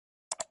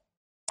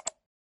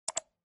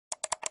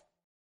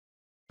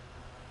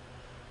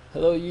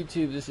Hello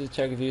YouTube, this is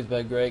Tech Reviews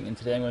by Greg, and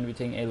today I'm going to be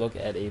taking a look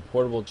at a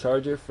portable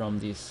charger from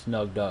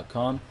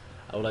TheSnugg.com.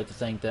 I would like to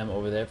thank them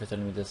over there for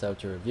sending me this out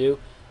to review,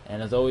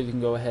 and as always you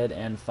can go ahead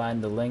and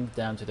find the link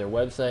down to their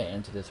website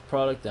and to this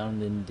product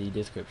down in the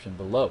description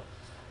below.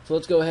 So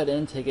let's go ahead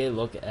and take a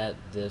look at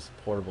this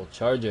portable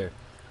charger.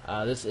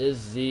 This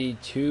is the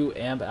 2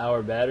 amp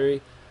hour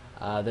battery.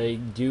 They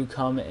do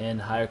come in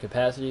higher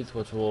capacities,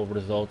 which will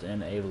result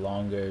in a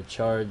longer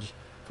charge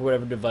for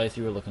whatever device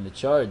you are looking to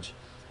charge.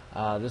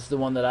 This is the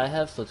one that I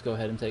have, so let's go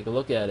ahead and take a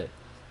look at it.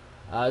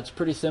 It's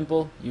pretty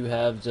simple. You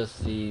have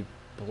just the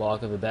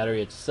block of the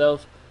battery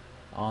itself.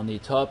 On the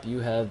top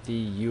you have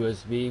the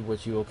USB,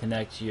 which you will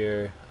connect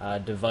your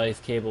device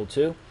cable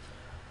to.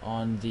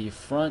 On the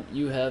front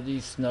you have the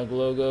Snugg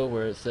logo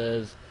where it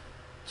says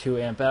 2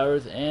 amp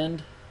hours,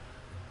 and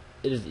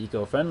it is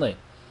eco-friendly.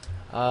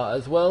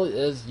 As well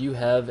as you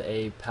have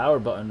a power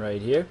button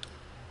right here,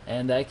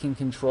 and that can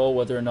control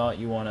whether or not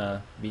you want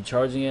to be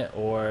charging it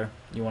or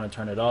you want to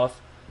turn it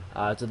off.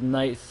 It's a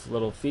nice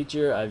little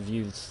feature. I've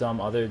used some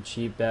other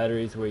cheap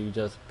batteries where you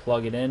just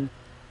plug it in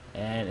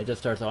and it just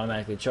starts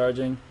automatically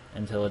charging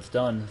until it's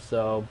done.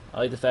 So I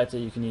like the fact that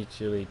you can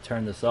actually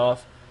turn this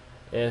off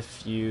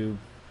if you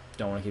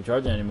don't want to keep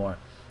charging anymore.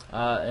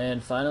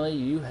 And finally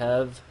you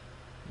have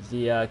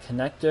the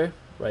connector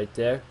right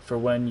there for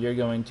when you're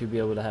going to be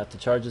able to have to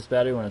charge this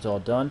battery when it's all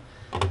done.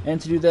 And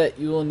to do that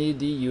you will need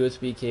the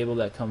USB cable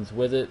that comes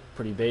with it.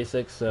 Pretty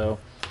basic, so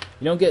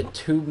you don't get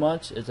too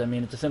much. It's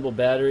a simple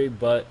battery,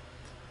 but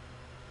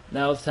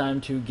now it's time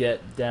to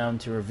get down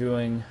to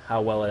reviewing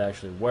how well it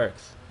actually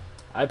works.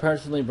 I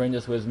personally bring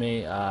this with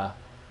me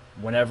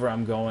whenever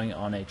I'm going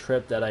on a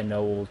trip that I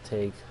know will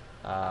take,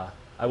 I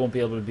won't be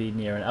able to be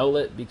near an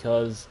outlet,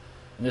 because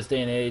in this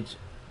day and age,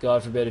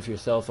 God forbid if your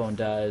cell phone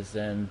dies,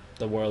 then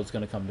the world's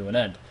going to come to an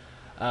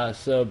end.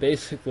 So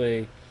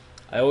basically,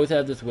 I always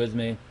have this with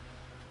me,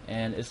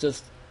 and it's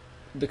just,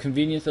 the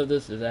convenience of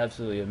this is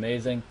absolutely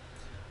amazing.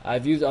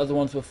 I've used other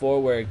ones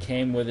before where it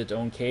came with its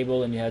own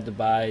cable and you had to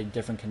buy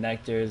different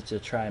connectors to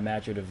try and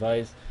match your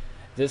device.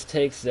 This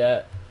takes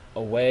that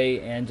away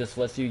and just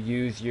lets you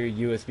use your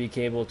USB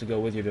cable to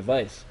go with your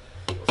device.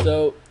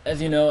 So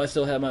as you know, I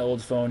still have my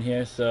old phone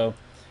here, so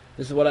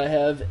this is what I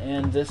have,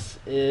 and this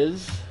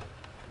is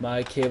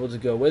my cable to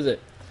go with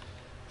it.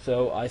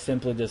 So I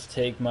simply just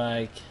take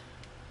my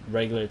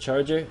regular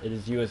charger. It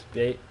is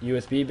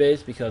USB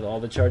based because all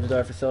the chargers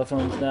are for cell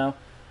phones now,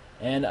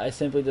 and I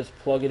simply just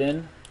plug it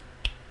in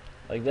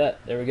like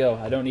that. There we go.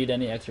 I don't need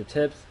any extra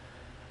tips.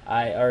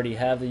 I already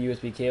have the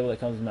USB cable that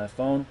comes with my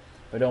phone.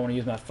 If I don't want to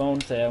use my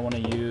phone, say I want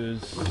to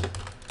use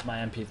my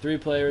MP3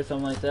 player or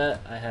something like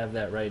that, I have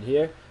that right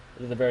here.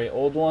 This is a very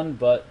old one,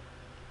 but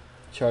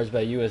charged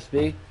by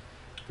USB.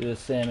 Do the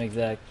same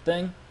exact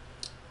thing,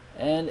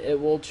 and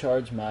it will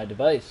charge my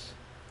device.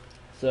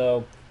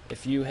 So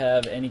if you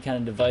have any kind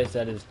of device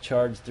that is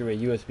charged through a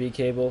USB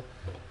cable,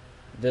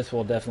 this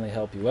will definitely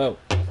help you out.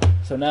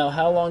 So now,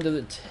 how long does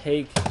it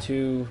take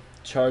to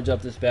charge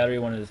up this battery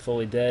when it is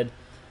fully dead?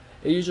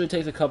 It usually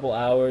takes a couple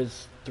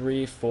hours,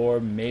 3, 4,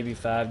 maybe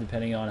 5,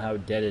 depending on how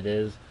dead it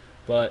is,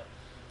 but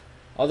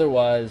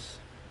otherwise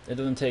it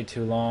doesn't take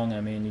too long.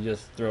 You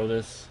just throw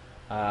this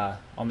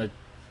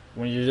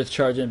when you're just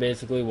charging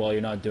basically while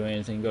you're not doing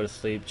anything. Go to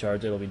sleep,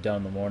 charge it, it'll be done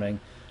in the morning,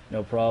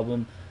 no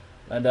problem.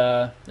 And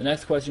the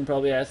next question you're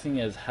probably asking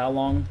is, how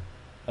long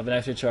of an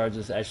extra charge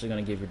is actually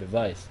going to give your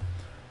device?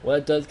 Well,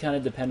 it does kind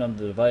of depend on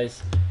the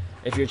device.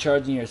 If you're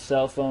charging your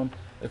cell phone,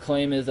 the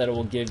claim is that it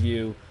will give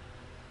you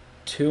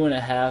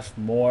 2.5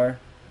 more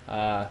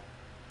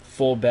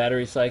full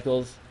battery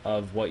cycles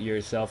of what your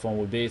cell phone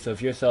would be. So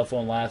if your cell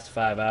phone lasts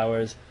 5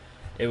 hours,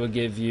 it would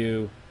give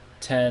you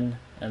 10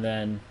 and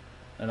then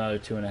another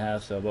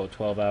 2.5, so about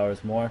 12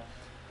 hours more.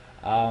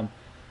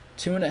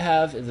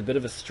 2.5 is a bit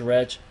of a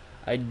stretch.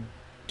 I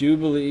do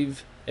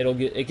believe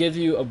it gives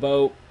you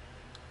about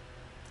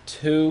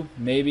 2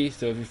 maybe.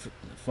 So if your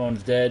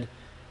phone's dead,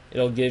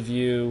 it'll give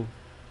you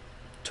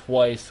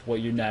twice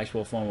what your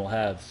actual phone will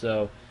have.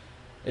 So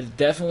it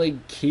definitely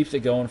keeps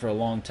it going for a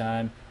long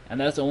time, and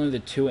that's only the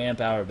 2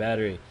 amp hour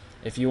battery.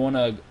 If you want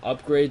to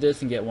upgrade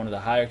this and get one of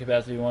the higher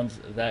capacity ones,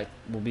 that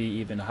will be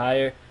even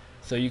higher,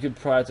 so you could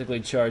practically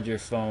charge your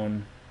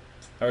phone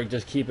or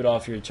just keep it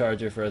off your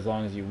charger for as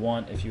long as you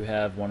want if you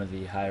have one of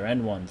the higher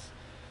end ones.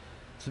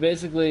 So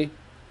basically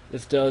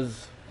this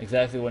does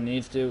exactly what it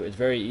needs to. It's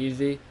very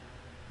easy,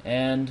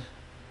 and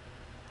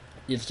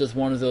it's just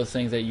one of those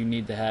things that you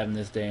need to have in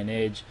this day and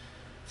age.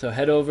 So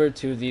head over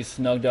to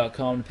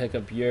TheSnugg.com to pick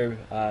up your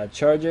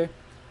charger.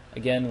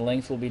 Again, the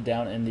links will be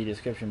down in the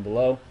description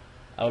below.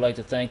 I would like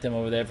to thank them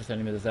over there for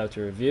sending me this out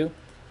to review.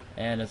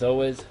 And as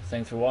always,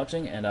 thanks for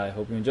watching, and I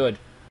hope you enjoyed.